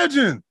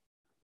imagine.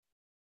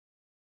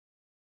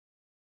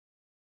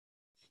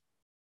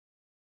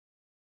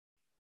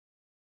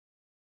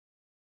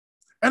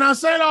 And I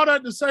said all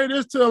that to say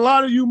this to a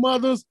lot of you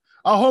mothers.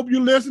 I hope you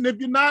listen. If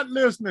you're not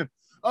listening,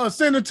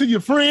 send it to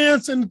your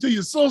friends, send it to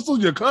your sisters,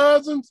 your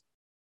cousins.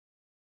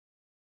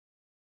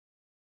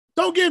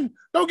 Don't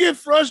get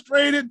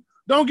frustrated.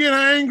 Don't get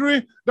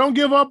angry. Don't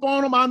give up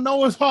on them. I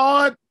know it's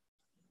hard.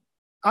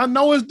 I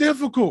know it's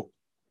difficult.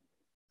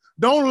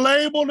 Don't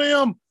label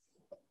them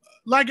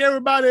like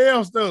everybody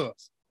else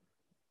does.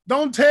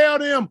 Don't tell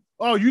them,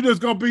 oh, you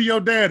just going to be your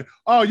dad.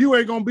 Oh, you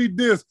ain't going to be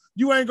this.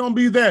 You ain't going to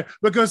be that.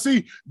 Because,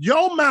 see,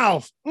 your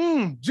mouth,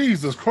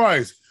 Jesus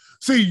Christ.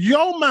 See,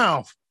 your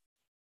mouth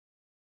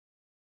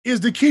is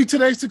the key to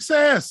their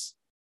success.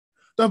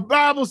 The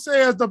Bible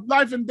says the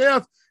life and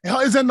death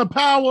is in the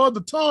power of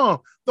the tongue.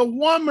 The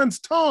woman's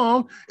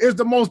tongue is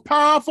the most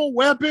powerful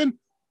weapon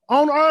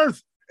on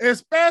earth,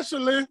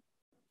 especially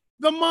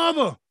the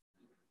mother.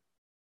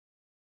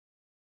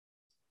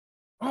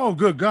 Oh,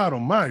 good God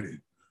Almighty.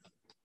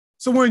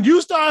 So when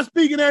you start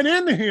speaking that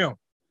into him,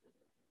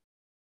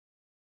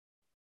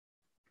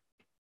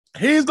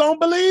 he's going to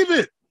believe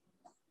it.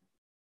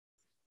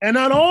 And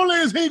not only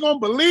is he going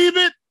to believe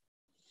it,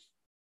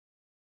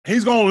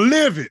 he's going to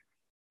live it.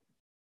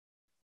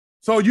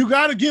 So you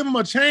got to give him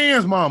a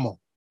chance, mama.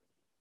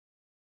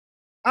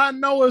 I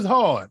know it's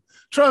hard.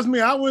 Trust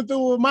me, I went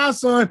through it with my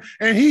son,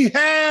 and he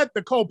had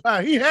the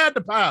co-pilot. He had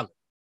the pilot.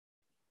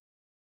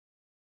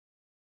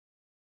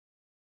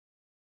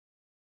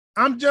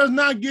 I'm just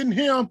not getting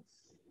him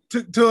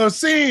to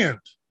ascend.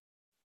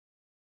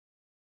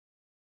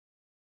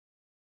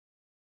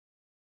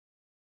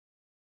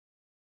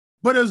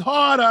 But it's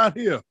hard out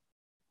here.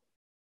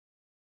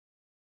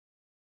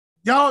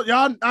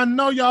 Y'all, I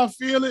know y'all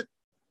feel it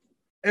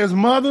as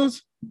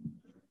mothers,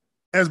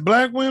 as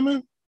black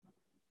women.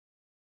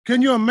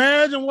 Can you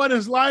imagine what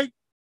it's like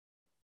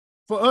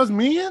for us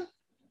men?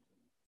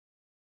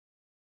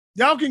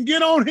 Y'all can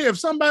get on here. If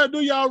somebody do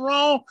y'all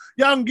wrong,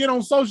 y'all can get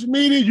on social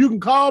media. You can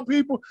call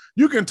people.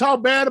 You can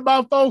talk bad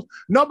about folks.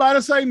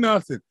 Nobody say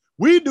nothing.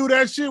 We do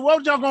that shit.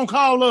 What y'all gonna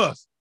call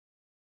us?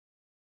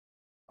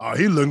 Oh,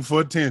 he looking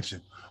for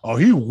attention. Oh,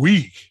 he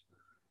weak.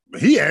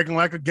 He acting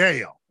like a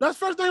gal. That's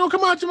the first thing gonna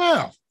come out your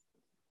mouth.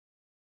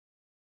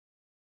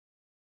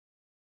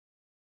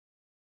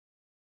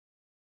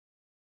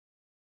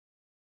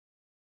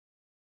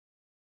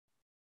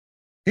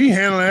 He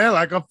handling that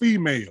like a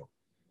female.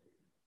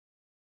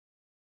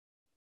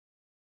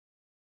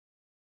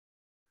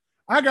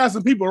 I got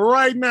some people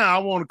right now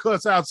I want to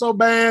cuss out so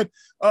bad,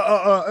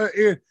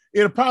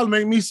 it'll probably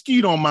make me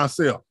skeet on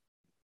myself.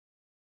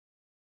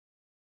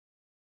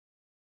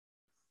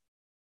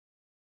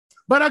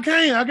 But I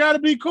can't. I got to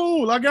be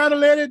cool. I got to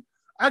let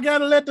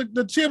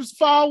the chips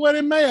fall where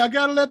they may. I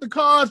got to let the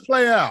cards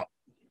play out.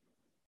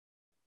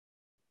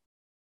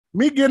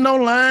 Me getting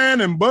online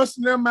and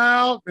busting them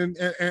out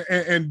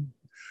and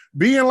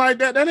being like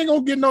that ain't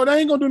gonna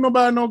do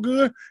nobody no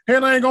good.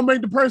 Hell, I ain't gonna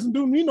make the person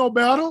do me no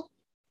better.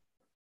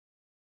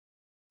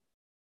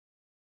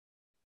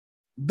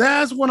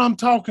 That's what I'm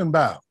talking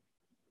about.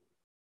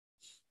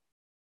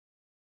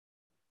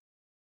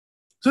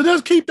 So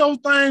just keep those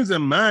things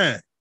in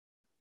mind.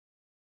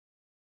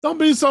 Don't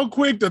be so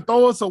quick to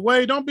throw us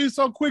away. Don't be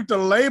so quick to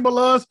label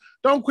us.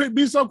 Don't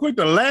be so quick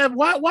to laugh.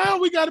 Why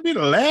we got to be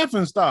the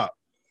laughing stock?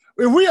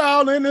 If we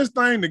all in this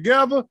thing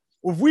together,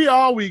 if we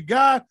all we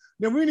got,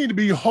 then we need to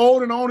be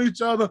holding on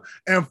each other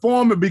and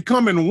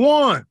becoming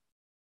one,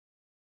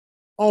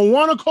 on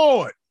one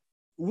accord,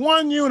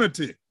 one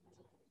unity.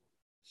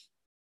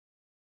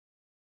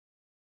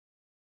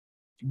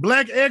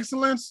 Black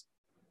excellence,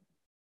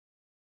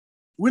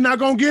 we're not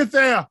going to get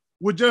there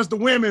with just the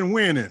women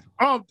winning.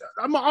 I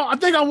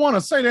think I want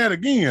to say that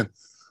again.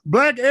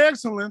 Black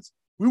excellence,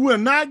 we will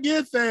not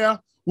get there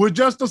with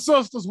just the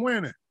sisters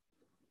winning.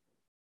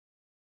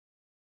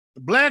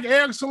 Black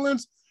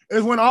excellence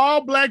is when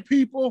all Black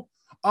people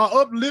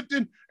are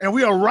uplifted and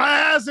we are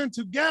rising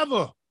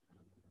together.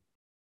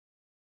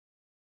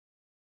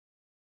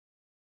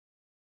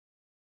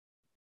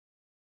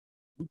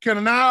 We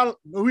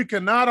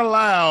cannot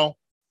allow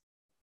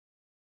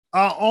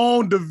our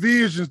own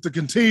divisions to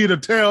continue to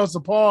tear us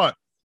apart.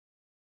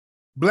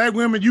 Black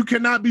women, you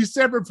cannot be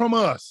separate from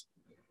us.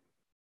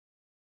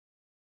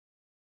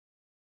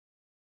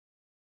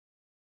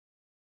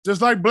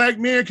 Just like Black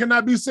men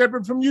cannot be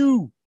separate from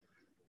you.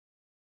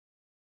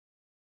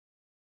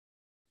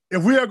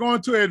 If we are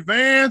going to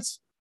advance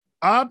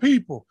our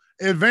people,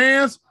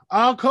 advance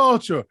our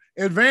culture,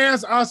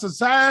 advance our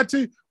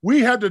society,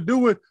 we have to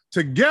do it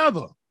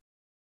together.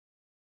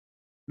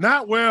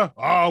 Not where,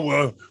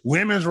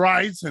 women's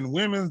rights and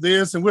women's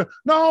this and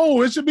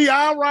no, it should be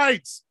our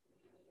rights,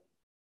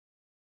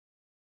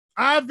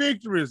 our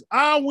victories,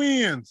 our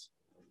wins.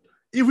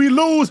 If we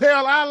lose,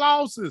 hell, our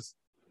losses.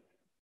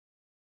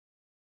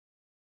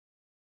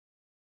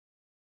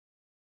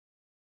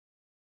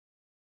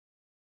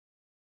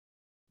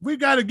 We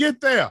got to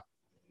get there.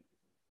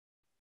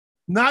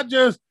 Not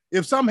just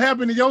if something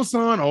happened to your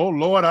son, oh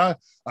Lord,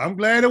 I'm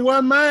glad it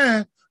wasn't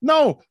mine.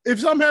 No,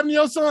 if something happened to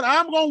your son,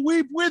 I'm going to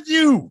weep with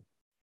you.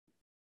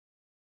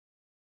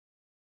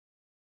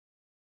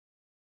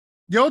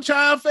 Your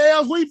child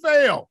fails, we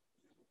fail.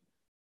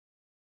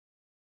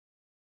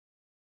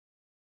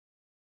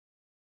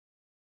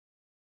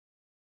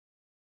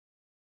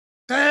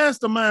 That's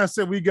the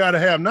mindset we got to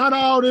have. Not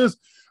all this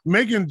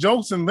making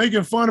jokes and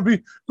making fun of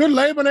people. Quit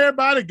labeling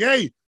everybody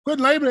gay.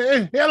 Quit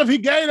labeling, hell, if he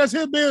gay, that's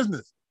his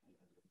business.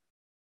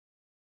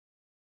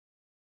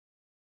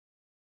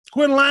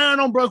 Quit lying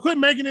on brothers. Quit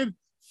making it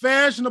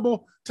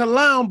fashionable to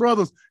lie on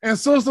brothers and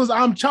sisters.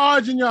 I'm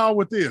charging y'all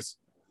with this.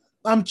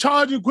 I'm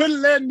charging. Quit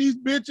letting these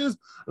bitches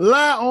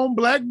lie on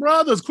Black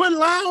brothers. Quit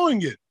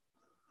allowing it.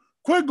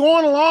 Quit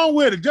going along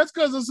with it. Just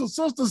because it's a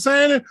sister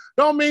saying it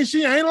don't mean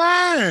she ain't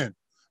lying.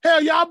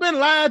 Hell, y'all been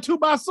lied to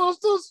by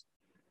sisters?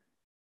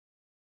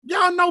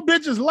 Y'all know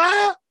bitches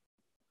lie?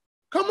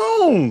 Come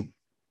on.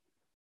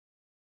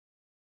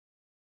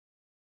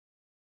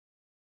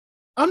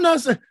 I'm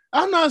not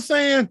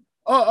saying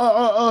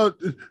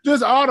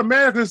just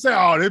automatically say,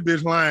 oh, this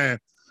bitch lying.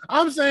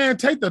 I'm saying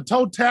take the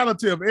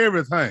totality of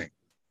everything.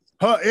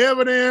 Her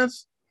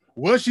evidence,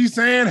 what she's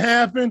saying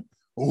happened,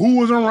 who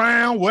was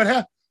around, what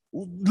happened.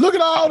 Look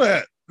at all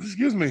that.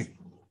 Excuse me.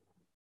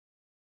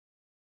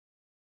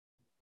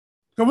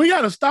 So we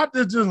got to stop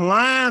this just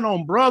lying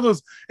on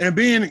brothers and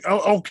being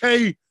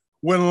okay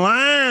with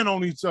lying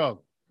on each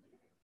other,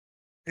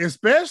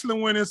 especially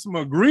when it's some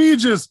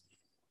egregious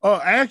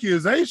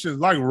accusations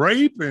like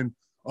rape and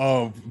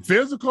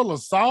physical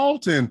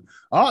assault and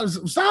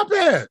stop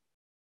that.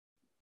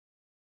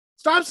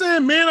 Stop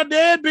saying men are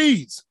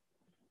deadbeats.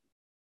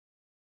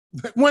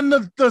 When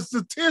the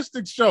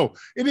statistics show,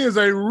 it is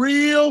a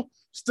real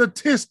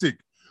statistic.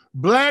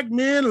 Black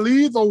men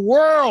leave the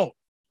world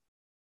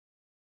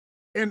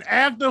in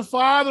active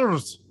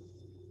fathers.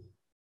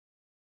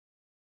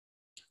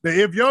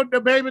 If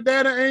the baby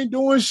daddy ain't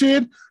doing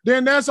shit,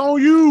 then that's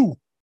on you.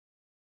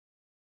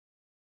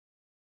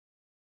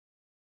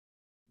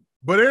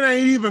 But it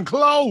ain't even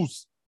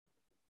close.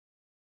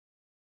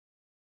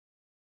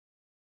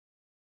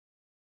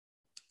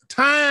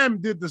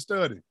 Time did the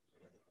study.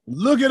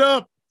 Look it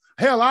up.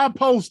 Hell, I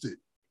posted.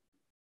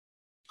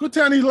 Quit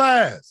telling these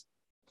lies.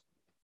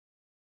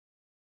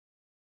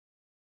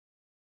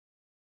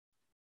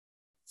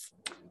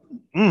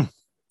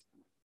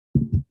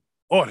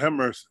 Lord have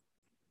mercy.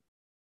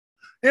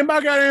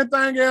 Anybody got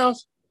anything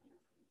else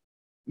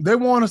they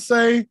want to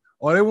say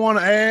or they want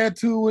to add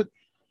to it?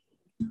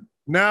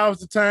 Now is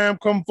the time.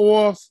 Come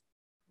forth.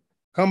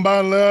 Come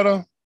by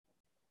letter.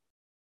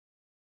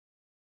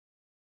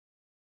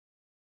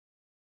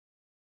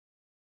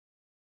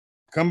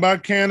 Come by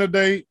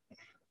candidate.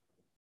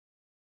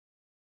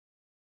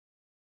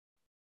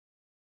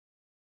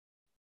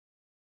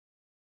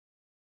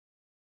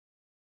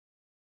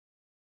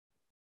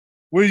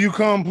 Will you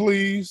come,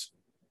 please?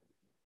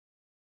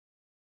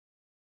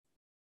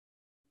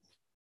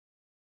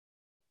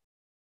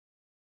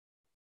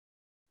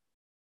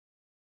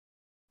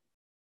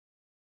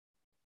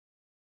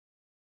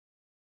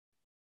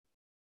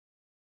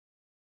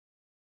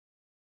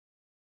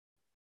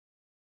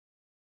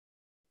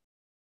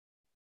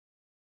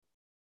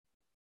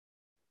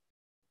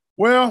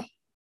 Well,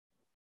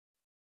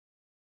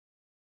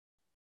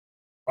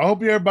 I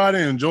hope everybody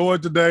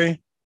enjoyed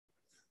today.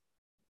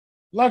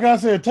 Like I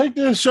said, take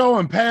this show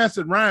and pass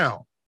it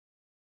round.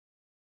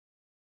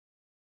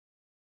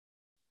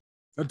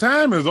 The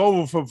time is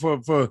over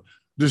for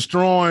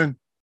destroying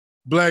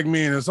black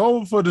men. It's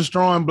over for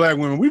destroying black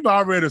women. We've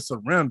already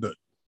surrendered.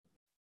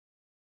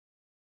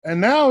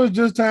 And now it's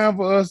just time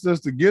for us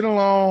just to get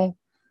along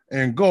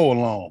and go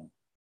along.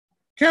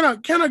 Can I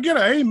get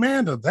an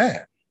amen to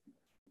that?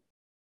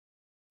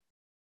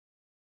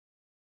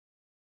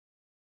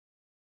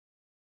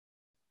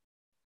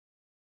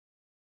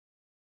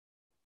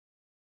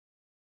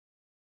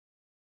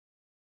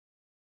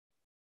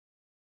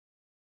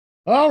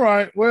 All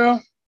right, well,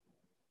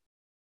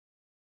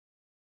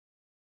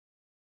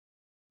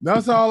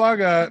 that's all I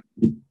got.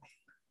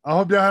 I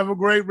hope y'all have a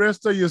great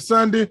rest of your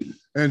Sunday.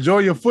 Enjoy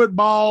your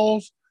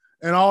footballs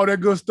and all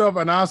that good stuff.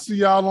 And I'll see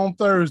y'all on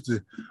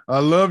Thursday. I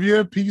love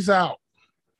you. Peace out.